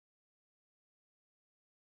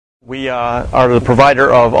We are the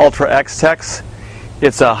provider of UltraTech.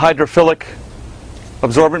 It's a hydrophilic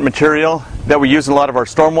absorbent material that we use in a lot of our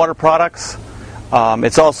stormwater products.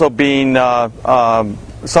 It's also being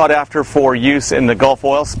sought after for use in the Gulf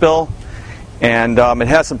oil spill. And it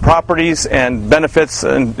has some properties and benefits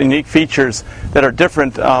and unique features that are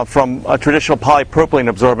different from a traditional polypropylene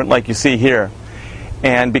absorbent like you see here.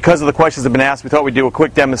 And because of the questions that have been asked, we thought we'd do a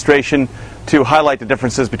quick demonstration to highlight the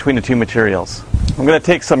differences between the two materials. I'm going to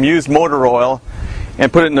take some used motor oil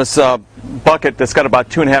and put it in this bucket that's got about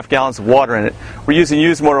 2.5 gallons of water in it. We're using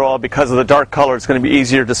used motor oil because of the dark color. It's going to be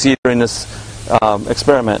easier to see during this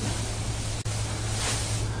experiment.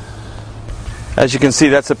 As you can see,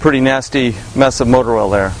 that's a pretty nasty mess of motor oil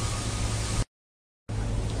there.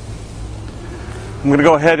 I'm going to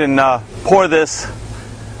go ahead and pour this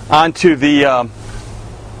onto the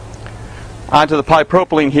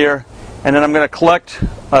polypropylene here, and then I'm going to collect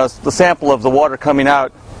the sample of the water coming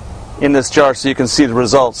out in this jar so you can see the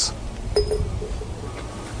results.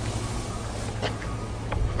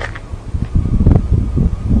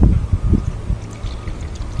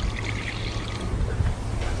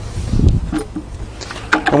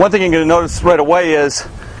 And one thing you're going to notice right away is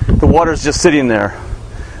the water is just sitting there.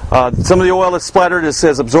 Some of the oil is splattered, it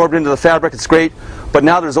says absorbed into the fabric, it's great, but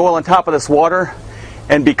now there's oil on top of this water,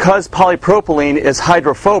 and because polypropylene is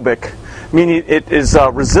hydrophobic, meaning it is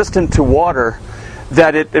resistant to water,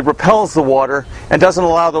 that it repels the water and doesn't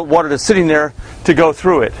allow the water that's sitting there to go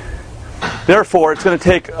through it. Therefore, it's going to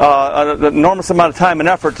take an enormous amount of time and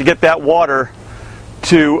effort to get that water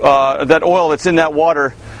to, that oil that's in that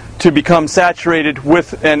water to become saturated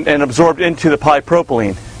with and absorbed into the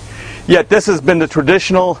polypropylene. Yet this has been the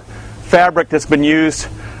traditional fabric that's been used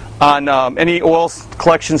on any oil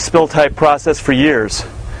collection spill type process for years.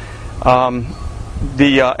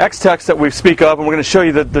 The S.A.S that we speak of, and we're going to show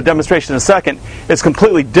you the demonstration in a second, is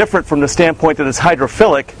completely different from the standpoint that it's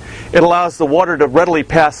hydrophilic. It allows the water to readily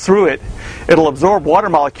pass through it. It'll absorb water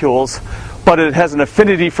molecules, but it has an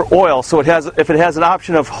affinity for oil. So if it has an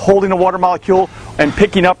option of holding a water molecule and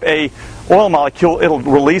picking up a oil molecule, it'll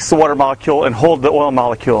release the water molecule and hold the oil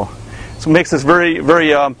molecule. So it makes this very,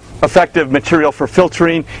 very effective material for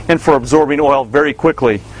filtering and for absorbing oil very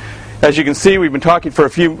quickly. As you can see, we've been talking for a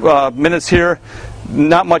few minutes here.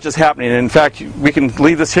 Not much is happening. In fact, we can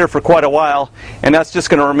leave this here for quite a while, and that's just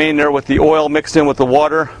going to remain there with the oil mixed in with the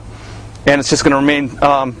water, and it's just going to remain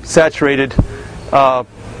saturated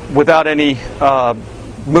without any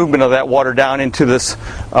movement of that water down into this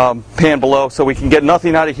pan below. So we can get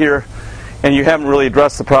nothing out of here, and you haven't really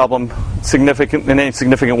addressed the problem in any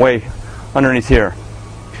significant way underneath here.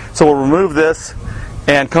 So we'll remove this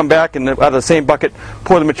and come back and out of the same bucket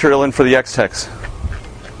pour the material in for the S.A.S.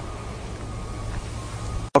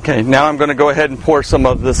 Okay, now I'm going to go ahead and pour some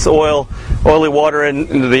of this oily water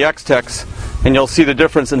into the S.A.S, and you'll see the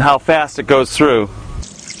difference in how fast it goes through.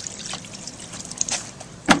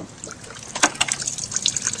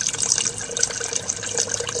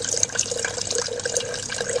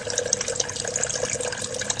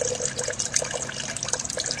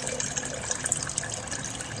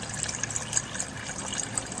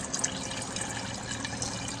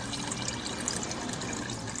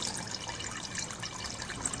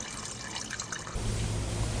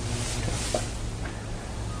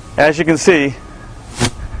 As you can see,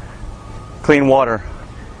 clean water.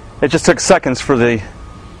 It just took seconds for the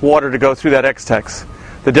water to go through that S.A.S.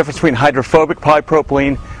 The difference between hydrophobic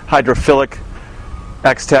polypropylene, hydrophilic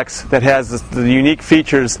S.A.S that has the unique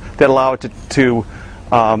features that allow it to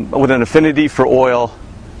with an affinity for oil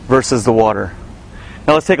versus the water.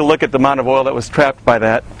 Now let's take a look at the amount of oil that was trapped by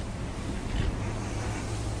that.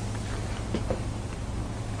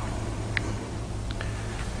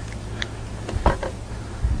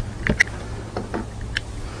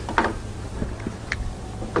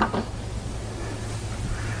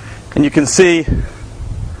 And you can see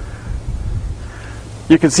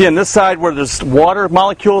on this side where there's water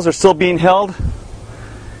molecules are still being held,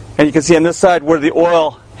 and you can see on this side where the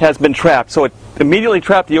oil has been trapped. So it immediately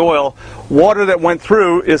trapped the oil. Water that went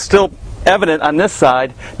through is still evident on this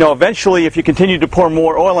side. Now eventually, if you continue to pour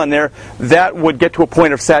more oil on there, that would get to a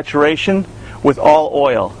point of saturation with all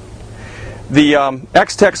oil. The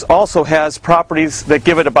S.A.S also has properties that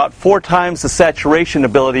give it about 4 times the saturation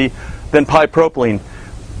ability than polypropylene.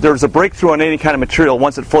 There's a breakthrough on any kind of material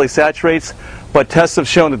once it fully saturates, but tests have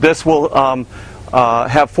shown that this will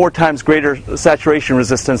have 4 times greater saturation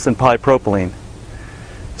resistance than polypropylene.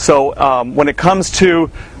 So when it comes to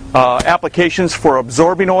applications for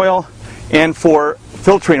absorbing oil and for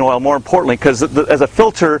filtering oil, more importantly, because as a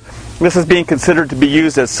filter, this is being considered to be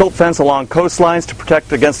used as silt fence along coastlines to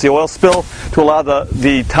protect against the oil spill, to allow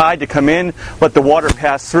the tide to come in, let the water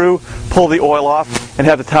pass through, pull the oil off, and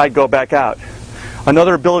have the tide go back out.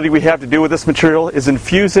 Another ability we have to do with this material is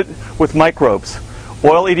infuse it with microbes,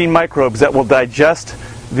 oil-eating microbes that will digest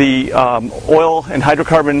the oil and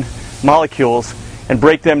hydrocarbon molecules and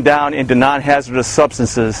break them down into non-hazardous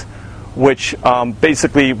substances, which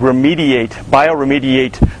basically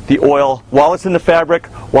bioremediate the oil while it's in the fabric,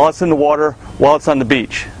 while it's in the water, while it's on the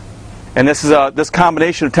beach. And this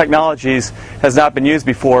combination of technologies has not been used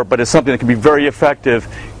before, but is something that can be very effective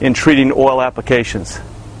in treating oil applications.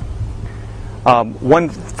 One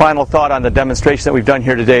final thought on the demonstration that we've done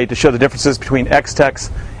here today to show the differences between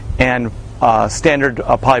S.A.S and standard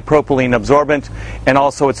polypropylene absorbent, and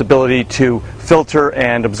also its ability to filter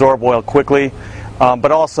and absorb oil quickly,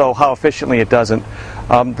 but also how efficiently it does it.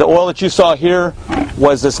 The oil that you saw here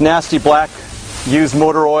was this nasty black used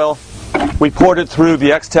motor oil. We poured it through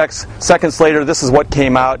the S.A.S. Seconds later, this is what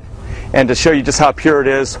came out. And to show you just how pure it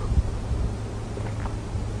is,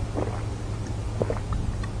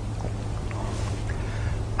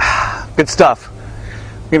 good stuff.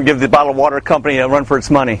 I'm going to give the bottled water company a run for its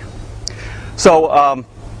money. So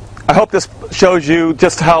I hope this shows you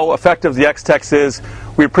just how effective the S.A.S is.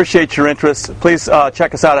 We appreciate your interest. Please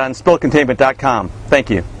check us out on spillcontainment.com. Thank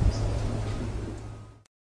you.